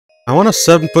I want a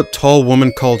 7-foot tall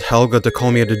woman called Helga to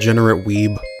call me a degenerate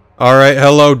weeb. Alright,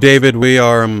 hello David, we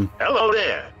are, Hello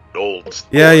there, old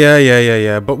sport.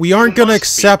 Yeah, but we aren't gonna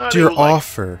accept your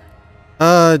offer.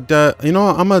 You know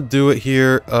what, I'm gonna do it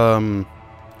here,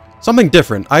 something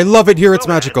different. I love it here, it's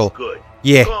magical. Good.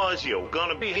 Yeah. Because you're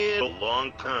gonna be here a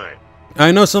long time.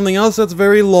 I know something else that's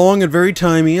very long and very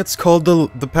timey. It's called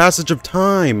the passage of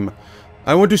time.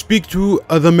 I want to speak to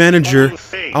the manager.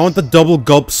 I want the double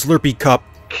gulp slurpy cup.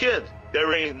 Kid,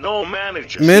 there ain't no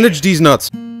manager. Manage these nuts.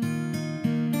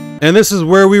 And this is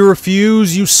where we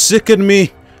refuse. You sicken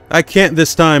me. I can't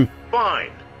this time.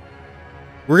 Fine.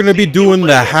 We're gonna be doing the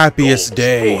later, happiest old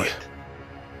day. sport.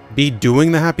 Be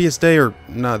doing the happiest day, or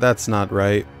no? That's not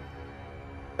right.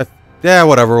 Yeah,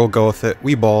 whatever. We'll go with it.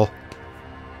 We ball.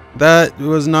 That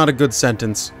was not a good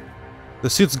sentence. The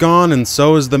suit's gone, and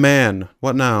so is the man.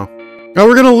 What now? Oh,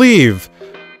 we're gonna leave.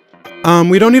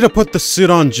 We don't need to put the suit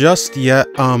on just yet.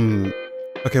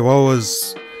 Okay, what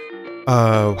was...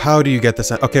 how do you get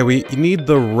this? Okay, we need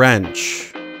the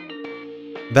wrench.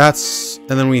 That's...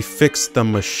 and then we fix the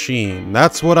machine.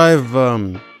 That's what I've,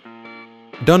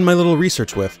 done my little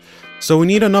research with. So we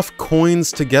need enough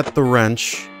coins to get the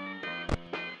wrench.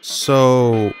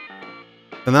 So...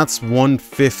 and that's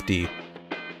 150.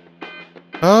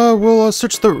 We'll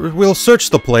search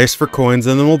the place for coins,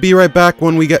 and then we'll be right back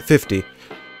when we get 50.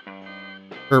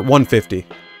 Or 150.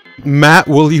 Matt,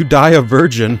 will you die a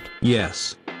virgin?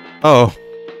 Yes. Oh.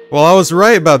 Well, I was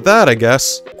right about that, I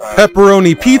guess.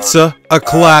 Pepperoni pizza, a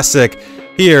classic.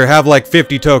 Here, have like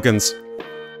 50 tokens.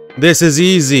 This is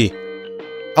easy.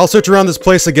 I'll search around this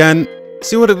place again.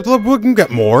 See what we can get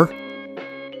more.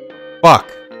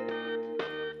 Fuck.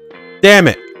 Damn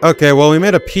it. Okay, well, we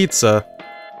made a pizza.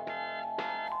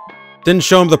 Didn't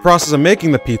show him the process of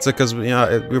making the pizza, because, you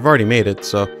know, we've already made it,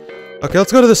 so... Okay,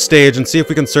 let's go to the stage and see if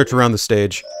we can search around the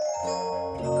stage.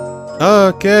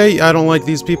 Okay, I don't like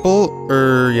these people.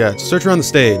 Yeah, search around the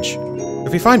stage.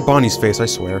 If we find Bonnie's face, I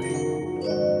swear.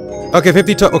 Okay,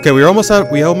 50 okay, we almost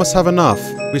have enough.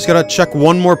 We just gotta check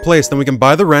one more place, then we can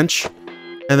buy the wrench.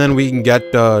 And then we can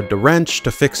get the wrench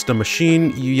to fix the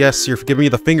machine. Yes, you're giving me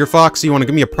the finger fox. You want to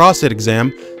give me a prostate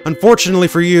exam. Unfortunately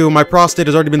for you, my prostate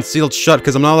has already been sealed shut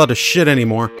because I'm not allowed to shit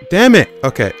anymore. Damn it!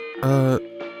 Okay,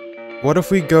 what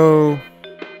if we go...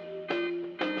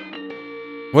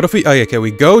 what if we... oh, yeah, okay,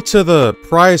 we go to the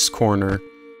prize corner,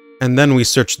 and then we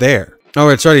search there. Oh,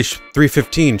 it's already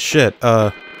 3:15, shit.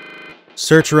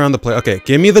 Search around the place. Okay,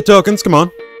 give me the tokens, come on.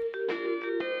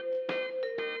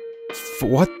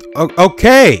 What?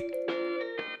 Okay!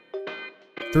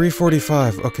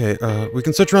 3:45. Okay, we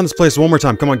can search around this place one more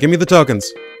time. Come on, give me the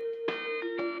tokens.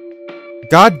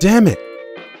 God damn it!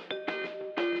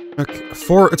 Okay,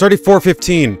 it's already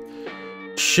 4:15.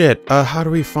 Shit, how do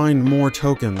we find more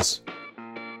tokens?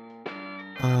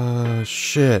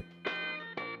 Shit.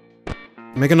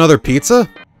 Make another pizza?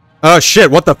 Oh, shit,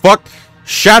 what the fuck?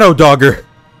 Shadow Dogger!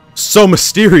 So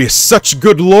mysterious, such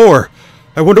good lore!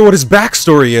 I wonder what his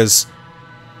backstory is.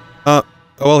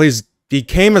 Well, he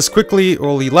came as quickly,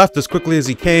 well, he left as quickly as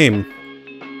he came.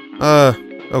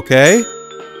 Okay.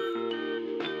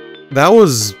 That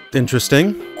was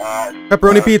interesting.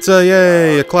 Pepperoni pizza,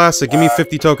 yay, a classic, give me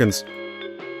 50 tokens.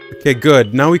 Okay,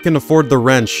 good, now we can afford the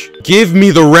wrench. Give me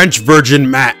the wrench,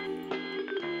 Virgin Matt!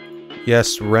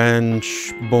 Yes,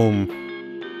 wrench, boom.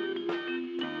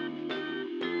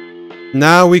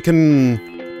 Now we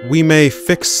may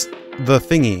fix the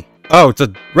thingy. Oh, it's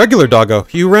a regular doggo.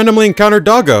 You randomly encountered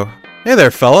doggo. Hey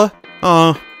there, fella.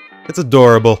 Aw, it's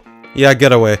adorable. Yeah,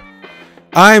 get away.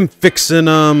 I'm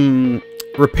fixin',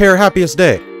 repair happiest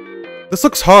day. This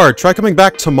looks hard. Try coming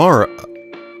back tomorrow.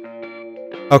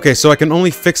 Okay, so I can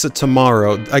only fix it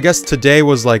tomorrow. I guess today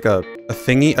was like a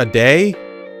thingy, a day?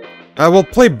 We'll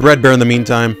play Bread Bear in the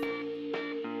meantime.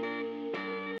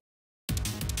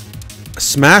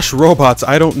 Smash robots,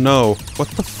 I don't know. What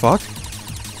the fuck?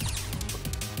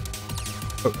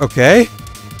 Okay.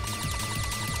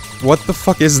 What the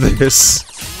fuck is this?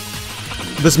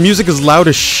 This music is loud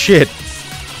as shit.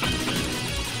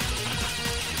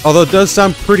 Although it does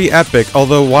sound pretty epic.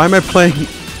 Although, why am I playing...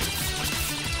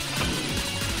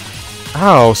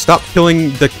 Ow, stop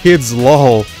killing the kids,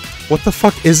 lol. What the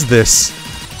fuck is this?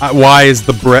 Why is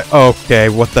the bread... Okay,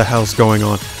 what the hell's going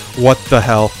on? What the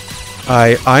hell?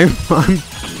 I'm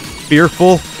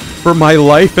fearful for my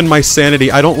life and my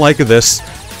sanity. I don't like this.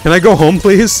 Can I go home,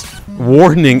 please?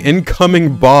 Warning,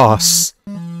 incoming boss.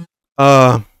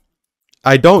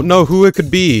 I don't know who it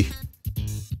could be.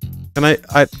 Can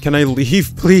I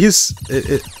leave, please?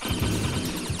 It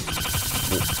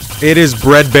is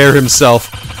Bread Bear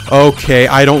himself. Okay,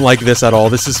 I don't like this at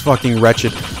all. This is fucking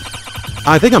wretched.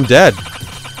 I think I'm dead.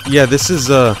 Yeah, this is,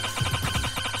 an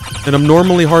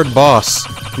abnormally hard boss.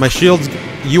 My shield's...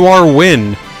 You are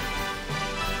win.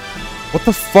 What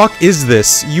the fuck is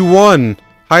this? You won.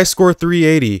 High score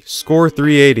 380. Score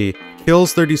 380.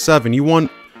 Kills 37. You won...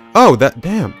 Oh, that...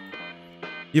 Damn.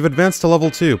 You've advanced to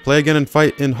level 2. Play again and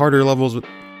fight in harder levels with...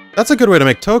 That's a good way to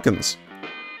make tokens.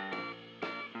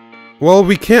 Well,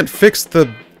 we can't fix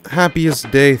the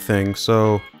happiest day thing,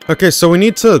 so... Okay, so we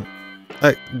need to...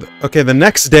 okay, the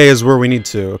next day is where we need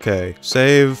to. Okay,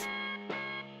 save...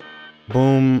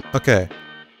 Boom. Okay.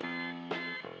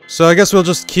 So I guess we'll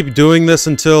just keep doing this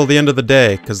until the end of the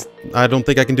day, because I don't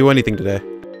think I can do anything today.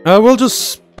 We'll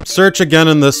just search again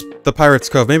in the Pirate's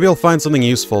Cove. Maybe I'll find something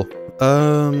useful.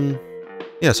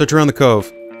 Yeah, search around the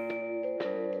cove.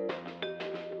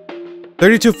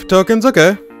 32 tokens,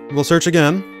 okay. We'll search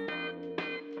again.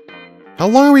 How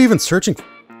long are we even searching?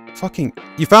 Fucking...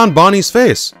 You found Bonnie's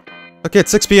face! Okay,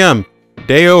 it's 6 PM.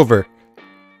 Day over.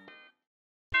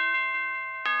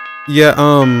 Yeah,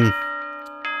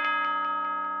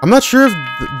 I'm not sure if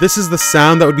this is the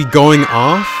sound that would be going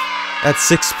off at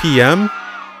 6 PM.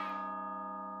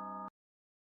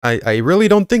 I really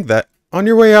don't think that. On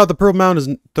your way out, the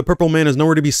Purple Man is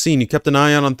nowhere to be seen. You kept an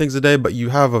eye out on things today, but you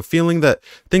have a feeling that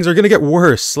things are gonna get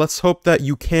worse. Let's hope that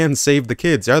you can save the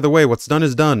kids. Either way, what's done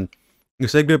is done. You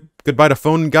say goodbye to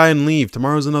phone guy and leave.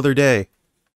 Tomorrow's another day.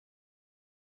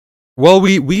 Well,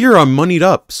 we are moneyed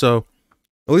up, so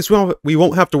at least we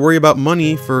won't have to worry about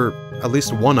money for at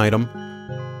least one item.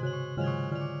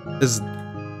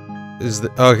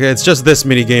 Okay, it's just this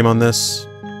minigame on this.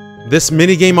 This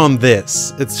minigame on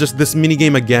this. It's just this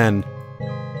minigame again.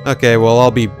 Okay, well,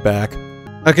 I'll be back.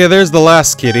 Okay, there's the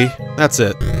last kitty. That's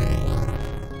it.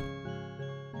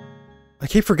 I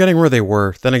keep forgetting where they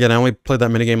were. Then again, I only played that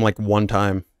minigame like one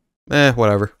time.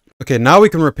 Whatever. Okay, now we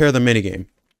can repair the minigame.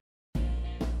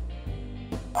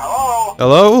 Hello?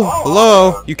 Hello?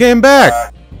 Hello? You came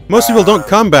back! Most people don't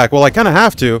come back. Well, I kinda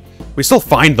have to. We still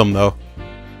find them, though.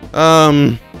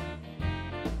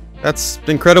 That's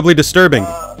incredibly disturbing.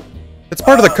 It's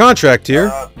part of the contract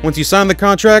here. Once you sign the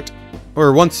contract,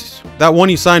 or once that one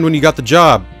you signed when you got the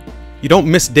job, you don't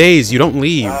miss days, you don't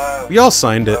leave. We all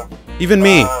signed it. Even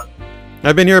me.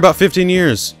 I've been here about 15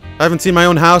 years. I haven't seen my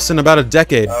own house in about a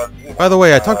decade. By the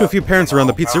way, I talked to a few parents around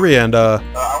the pizzeria and,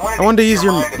 I wanted to use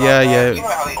your...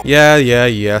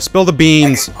 Yeah. Spill the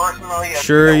beans.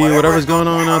 Sure, whatever's going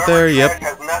on out there, yep.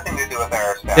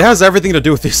 It has everything to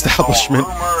do with the establishment.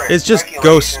 It's just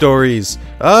ghost stories.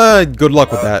 Good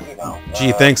luck with that.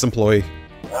 Gee, thanks, employee.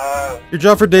 Your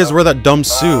job for today is wear that dumb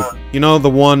suit. You know, the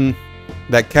one...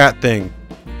 that cat thing.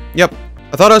 Yep.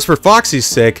 I thought it was for Foxy's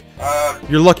sake.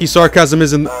 Your lucky sarcasm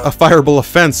isn't a fireable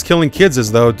offense. Killing kids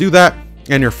is, though. Do that,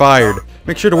 and you're fired.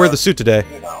 Make sure to wear the suit today.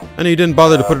 I know you didn't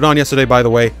bother to put it on yesterday, by the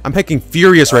way. I'm hecking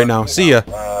furious right now. See ya.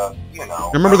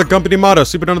 Remember the company motto,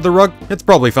 sweep it under the rug? It's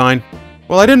probably fine.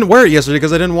 Well, I didn't wear it yesterday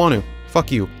because I didn't want to.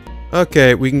 Fuck you.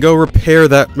 Okay, we can go repair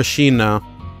that machine now.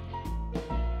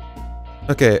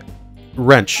 Okay.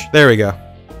 Wrench. There we go.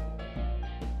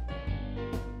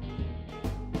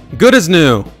 Good as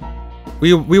new.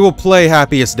 We will play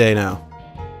Happiest Day now.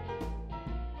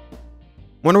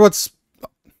 Wonder what's...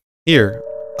 here.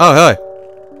 Oh, hey.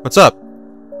 What's up?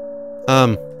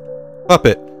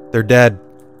 Puppet. They're dead.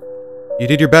 You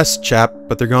did your best, chap,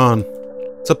 but they're gone.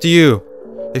 It's up to you.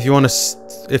 If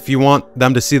you want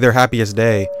them to see their happiest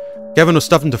day. Kevin was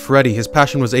stuffed into Freddy. His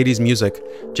passion was 80s music.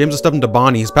 James was stuffed into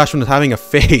Bonnie. His passion was having a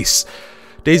face.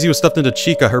 Daisy was stuffed into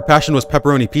Chica. Her passion was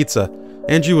pepperoni pizza.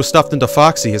 Andrew was stuffed into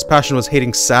Foxy. His passion was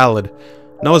hating salad.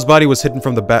 Noah's body was hidden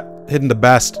the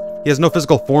best. He has no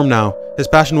physical form now. His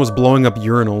passion was blowing up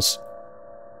urinals.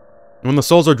 When the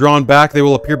souls are drawn back, they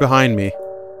will appear behind me.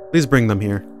 Please bring them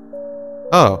here.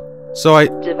 Oh, so I...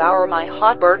 Devour my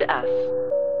hot bird ass.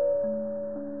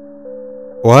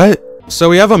 What? So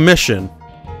we have a mission.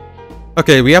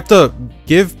 Okay, we have to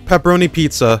give pepperoni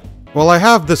pizza. Well, I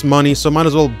have this money, so might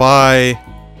as well buy...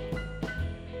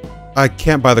 I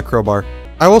can't buy the crowbar.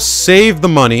 I will save the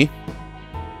money.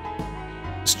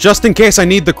 Just in case I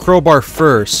need the crowbar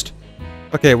first.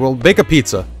 Okay, we'll bake a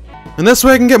pizza. And this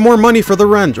way I can get more money for the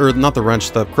wrench. Or, not the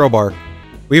wrench, the crowbar.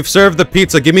 We've served the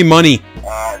pizza. Give me money.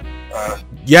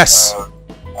 Yes.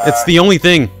 It's the only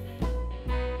thing.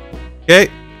 Okay.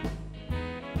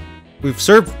 We've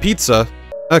served pizza.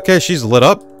 Okay, she's lit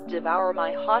up. Devour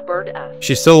my hot bird ass.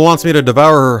 She still wants me to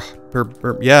devour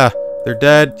her. Yeah, they're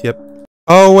dead. Yep.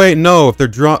 Oh, wait, no. If they're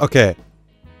drawn... Okay.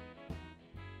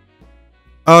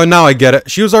 Oh, now I get it.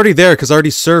 She was already there because I already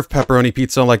served pepperoni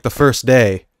pizza on, like, the first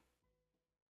day.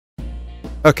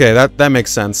 Okay, that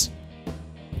makes sense.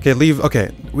 Okay, leave...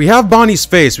 Okay, we have Bonnie's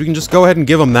face. We can just go ahead and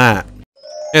give him that.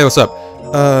 Hey, what's up?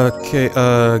 Okay,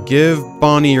 give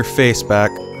Bonnie your face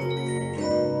back.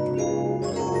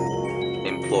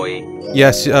 Employee.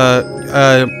 Yes,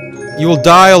 you will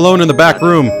die alone in the back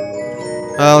room.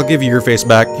 I'll give you your face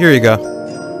back. Here you go.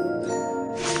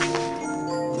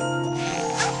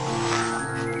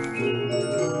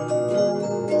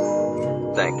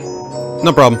 Thank you.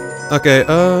 No problem. Okay,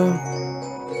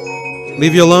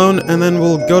 leave you alone, and then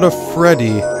we'll go to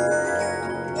Freddy.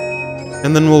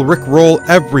 And then we'll rickroll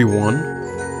everyone.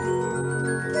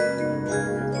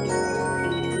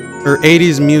 Or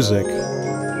 80s music.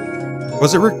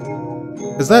 Was it Rick?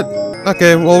 Is that?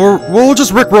 Okay, well, we'll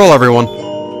just rickroll everyone.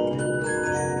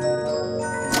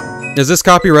 Is this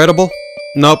copyrightable?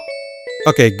 Nope.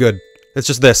 Okay, good. It's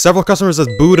just this. Several customers have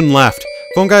booed and left.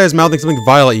 Phone guy is mouthing something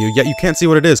vile at you, yet you can't see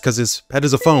what it is because his head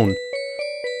is a phone.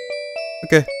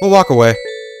 Okay, we'll walk away.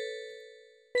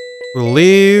 We'll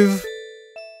leave.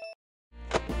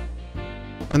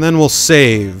 And then we'll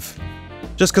save.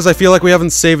 Just because I feel like we haven't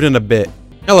saved in a bit.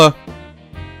 Hello.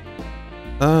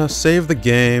 Save the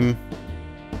game.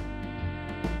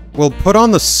 We'll put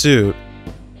on the suit.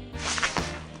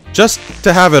 Just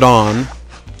to have it on.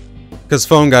 Because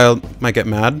phone guy might get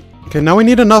mad. Okay, now we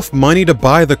need enough money to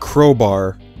buy the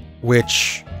crowbar.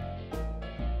 Which...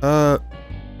 I'll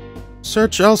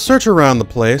search around the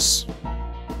place.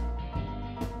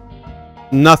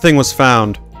 Nothing was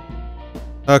found.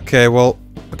 Okay, well...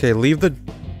 Okay, leave the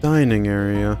dining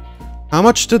area. How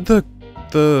much did the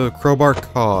crowbar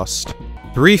cost?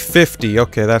 $3.50.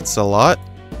 Okay, that's a lot.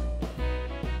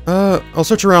 I'll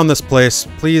search around this place.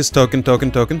 Please, token.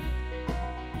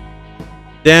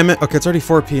 Damn it. Okay, it's already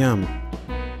 4 p.m.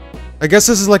 I guess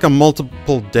this is like a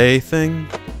multiple day thing.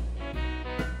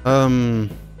 I'll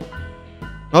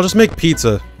just make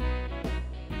pizza.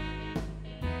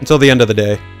 Until the end of the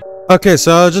day. Okay,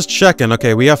 so just checking.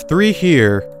 Okay, we have 3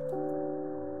 here.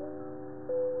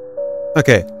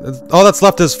 Okay, all that's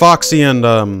left is Foxy and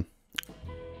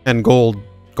Gold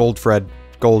Fred.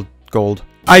 Gold.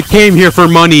 I came here for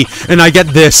money, and I get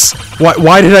this.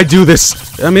 Why did I do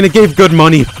this? I mean, it gave good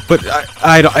money, but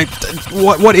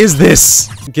what is this?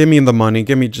 Give me the money.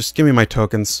 Give me my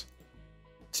tokens.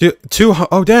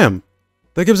 Oh, damn.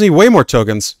 That gives me way more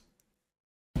tokens.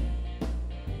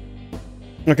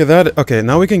 Okay,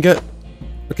 now we can get...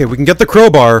 Okay, we can get the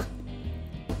crowbar,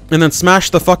 and then smash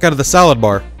the fuck out of the salad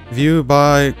bar. View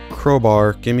by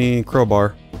crowbar. Give me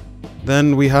crowbar.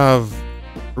 Then we have...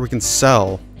 Or we can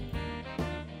sell.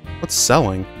 What's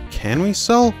selling? Can we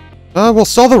sell? We'll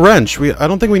sell the wrench. I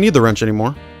don't think we need the wrench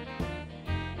anymore.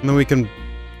 And then we can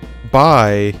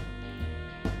buy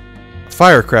a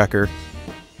firecracker.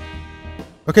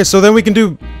 Okay, so then we can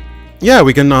do... Yeah,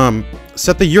 we can,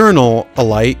 set the urinal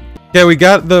alight. Okay, we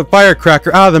got the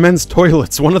firecracker. The men's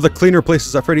toilets. One of the cleaner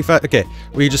places at Freddy Fat. Okay,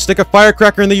 we just stick a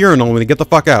firecracker in the urinal and we get the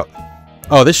fuck out.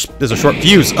 Oh, this is a short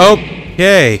fuse.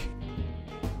 Okay.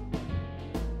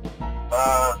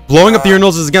 Blowing up the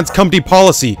urinals is against company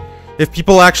policy. If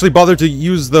people actually bother to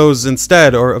use those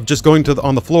instead, or of just going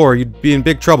on the floor, you'd be in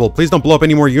big trouble. Please don't blow up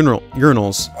any more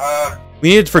urinals. We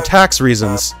need it for tax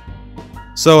reasons.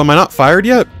 So, am I not fired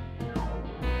yet?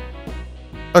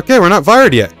 Okay, we're not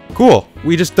fired yet. Cool.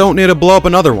 We just don't need to blow up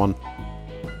another one.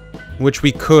 Which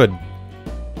we could.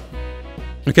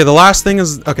 Okay, the last thing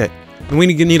is... Okay. We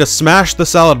need to smash the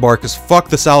salad bar, because fuck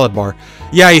the salad bar.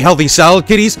 Yeah, you healthy salad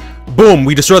kitties. Boom,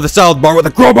 we destroy the salad bar with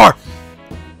a crowbar!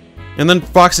 And then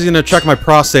Foxy's gonna check my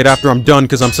prostate after I'm done,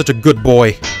 because I'm such a good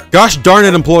boy. Gosh darn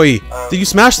it, employee. Did you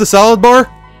smash the salad bar?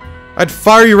 I'd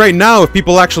fire you right now if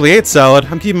people actually ate salad.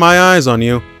 I'm keeping my eyes on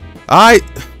you.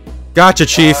 Gotcha,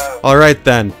 Chief. Alright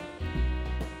then.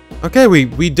 Okay,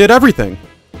 we did everything.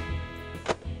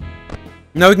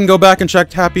 Now we can go back and check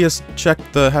the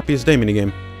happiest day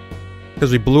minigame.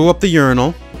 Because we blew up the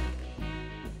urinal.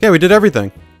 Yeah, we did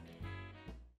everything.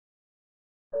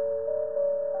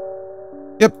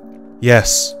 Yep.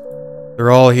 Yes.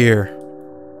 They're all here.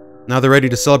 Now they're ready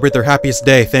to celebrate their happiest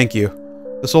day, thank you.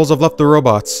 The souls have left the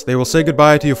robots. They will say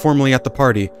goodbye to you formally at the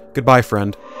party. Goodbye,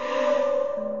 friend.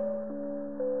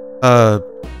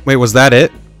 Wait, was that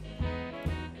it?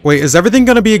 Wait, is everything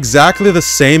gonna be exactly the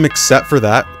same except for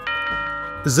that?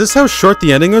 Is this how short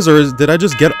the ending is, or did I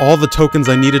just get all the tokens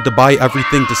I needed to buy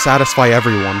everything to satisfy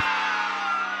everyone?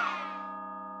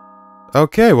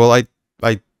 Okay, well,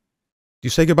 you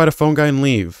say goodbye to phone guy and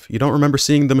leave. You don't remember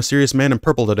seeing the mysterious man in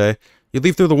purple today. You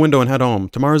leave through the window and head home.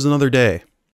 Tomorrow's another day.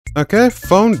 Okay,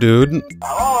 phone dude.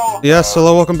 Yes,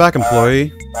 hello, welcome back,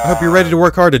 employee. I hope you're ready to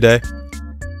work hard today.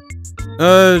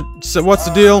 So what's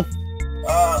the deal?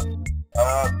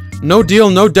 No deal,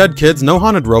 no dead kids, no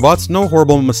haunted robots, no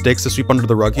horrible mistakes to sweep under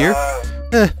the rug here.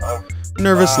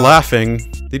 Nervous laughing.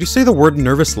 Did you say the word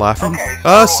nervous laughing?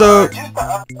 Okay, so...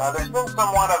 there's been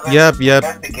somewhat of Yep.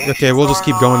 Okay, we'll just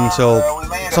keep going until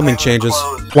something changes.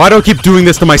 Why do I keep doing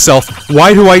this to myself?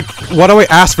 Why do I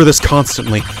ask for this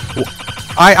constantly?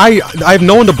 I have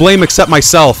no one to blame except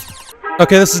myself.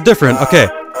 Okay, this is different. Okay.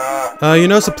 You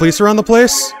notice the police around the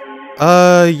place?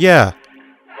 Yeah.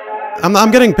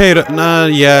 I'm getting paid.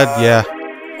 Yeah.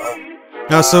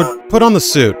 So put on the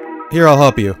suit. Here, I'll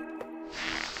help you.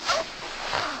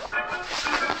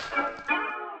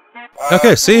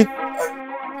 Okay, see?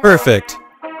 Perfect.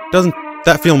 Doesn't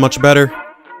that feel much better?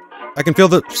 I can feel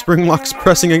the spring locks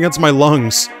pressing against my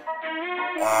lungs.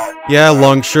 Yeah,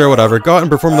 lungs, sure, whatever. Go out and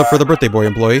perform for the birthday boy,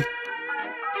 employee.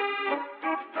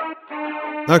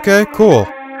 Okay, cool.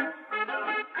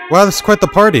 Wow, this is quite the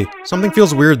party. Something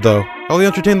feels weird, though. How will you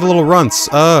entertain the little runts?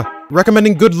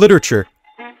 Recommending good literature.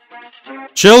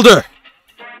 Childer!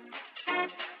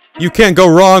 You can't go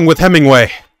wrong with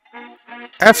Hemingway.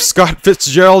 F. Scott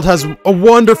Fitzgerald has a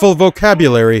wonderful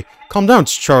vocabulary. Calm down,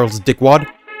 Charles Dickwad.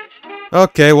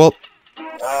 Okay, well...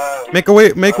 Make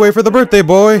way for the birthday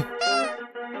boy!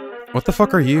 What the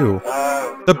fuck are you?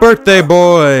 The birthday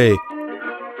boy!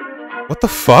 What the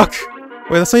fuck?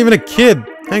 Wait, that's not even a kid!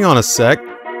 Hang on a sec.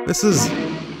 This is...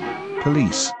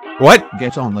 Police. What?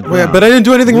 Get on the ground. Wait, but I didn't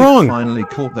do anything wrong! Finally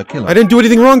caught the killer. I didn't do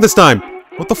anything wrong this time!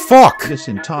 What the fuck? This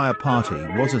entire party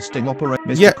was a sting operation.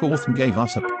 Mr. Yeah. Cawthon gave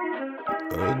us a...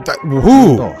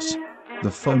 Who? Boss.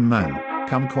 The phone man.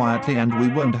 Come quietly and we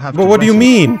won't have But to what do you wrestle.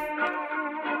 mean?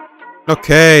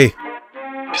 Okay.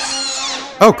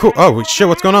 Oh, cool. Oh, shit,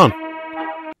 what's going on?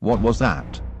 What was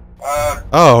that?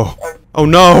 Oh. Oh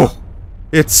no.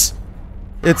 It's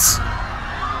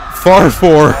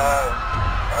Farfor.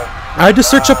 I had to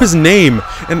search up his name,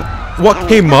 and what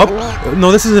came up?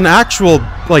 No, this is an actual,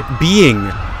 like, being.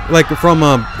 Like, from,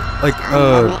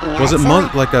 was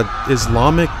it like a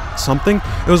Islamic something?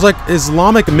 It was like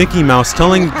Islamic Mickey Mouse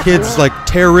telling kids, like,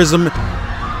 terrorism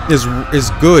is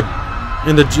good.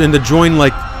 And to join,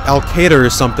 like, Al-Qaeda or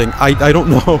something. I don't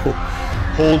know.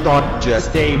 Hold on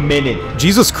just a minute.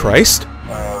 Jesus Christ?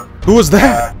 Who was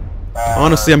that?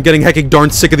 Honestly, I'm getting hecking darn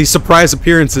sick of these surprise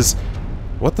appearances.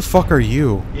 What the fuck are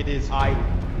you? It is I,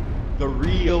 the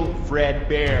real Fred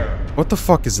Bear. What the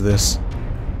fuck is this?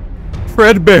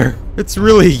 Fredbear, it's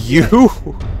really you?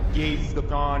 Gaze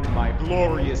upon my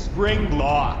glorious spring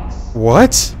locks.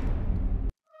 What?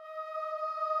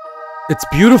 It's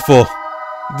beautiful.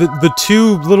 The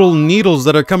two little needles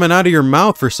that are coming out of your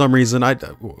mouth for some reason.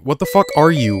 What the fuck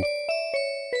are you?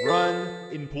 Run,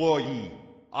 employee.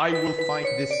 I will fight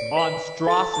this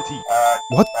monstrosity.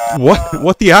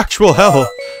 What the actual hell?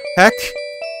 Heck?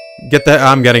 Get that,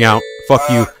 I'm getting out. Fuck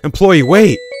you. Employee,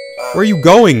 wait! Where are you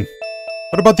going?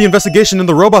 What about the investigation and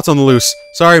the robots on the loose?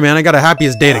 Sorry man, I got a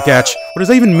happiest day to catch. What does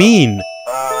that even mean?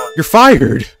 You're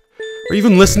fired! Are you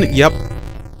even listening? Yep.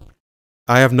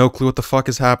 I have no clue what the fuck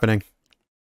is happening.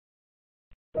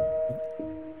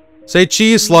 Say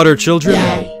cheese, slaughter children.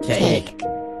 Cake.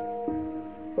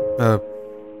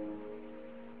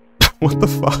 What the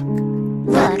fuck?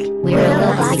 Look, we're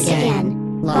robots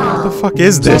again. What the fuck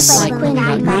is this? Just like when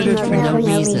I murdered for no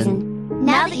reason.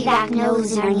 Now that you've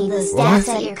acknowledged our needless deaths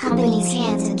at your company's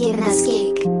hands and given us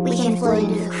cake, we can float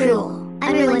into the cruel,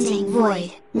 unrelenting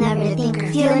void, never to think or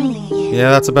feel anything again.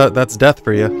 Yeah, that's death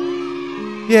for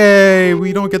you. Yay,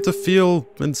 we don't get to feel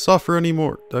and suffer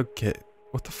anymore. Okay,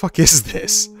 what the fuck is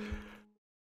this?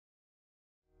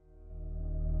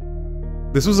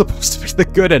 This was supposed to be the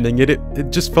good ending, yet it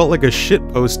just felt like a shit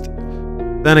post.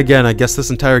 Then again, I guess this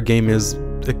entire game is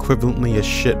equivalently a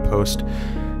shit post.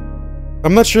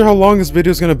 I'm not sure how long this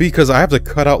video is going to be because I have to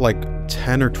cut out like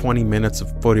 10 or 20 minutes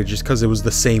of footage just because it was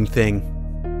the same thing.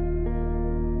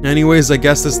 Anyways, I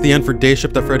guess this is the end for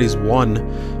Dayshift at Freddy's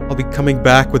 1. I'll be coming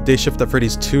back with Dayshift at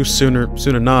Freddy's 2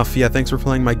 soon enough. Yeah, thanks for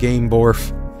playing my game,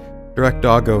 Borf. Direct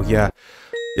Doggo, yeah.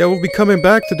 Yeah, we'll be coming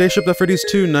back to Dayshift at Freddy's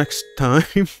 2 next time.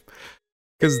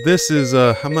 Because this is,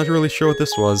 I'm not really sure what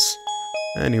this was.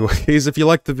 Anyways, if you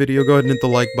liked the video, go ahead and hit the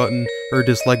like button, or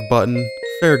dislike button.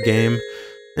 Fair game.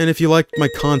 And if you liked my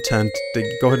content,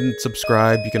 go ahead and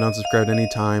subscribe. You can unsubscribe at any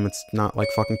time. It's not like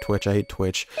fucking Twitch. I hate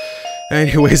Twitch.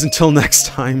 Anyways, until next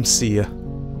time, see ya.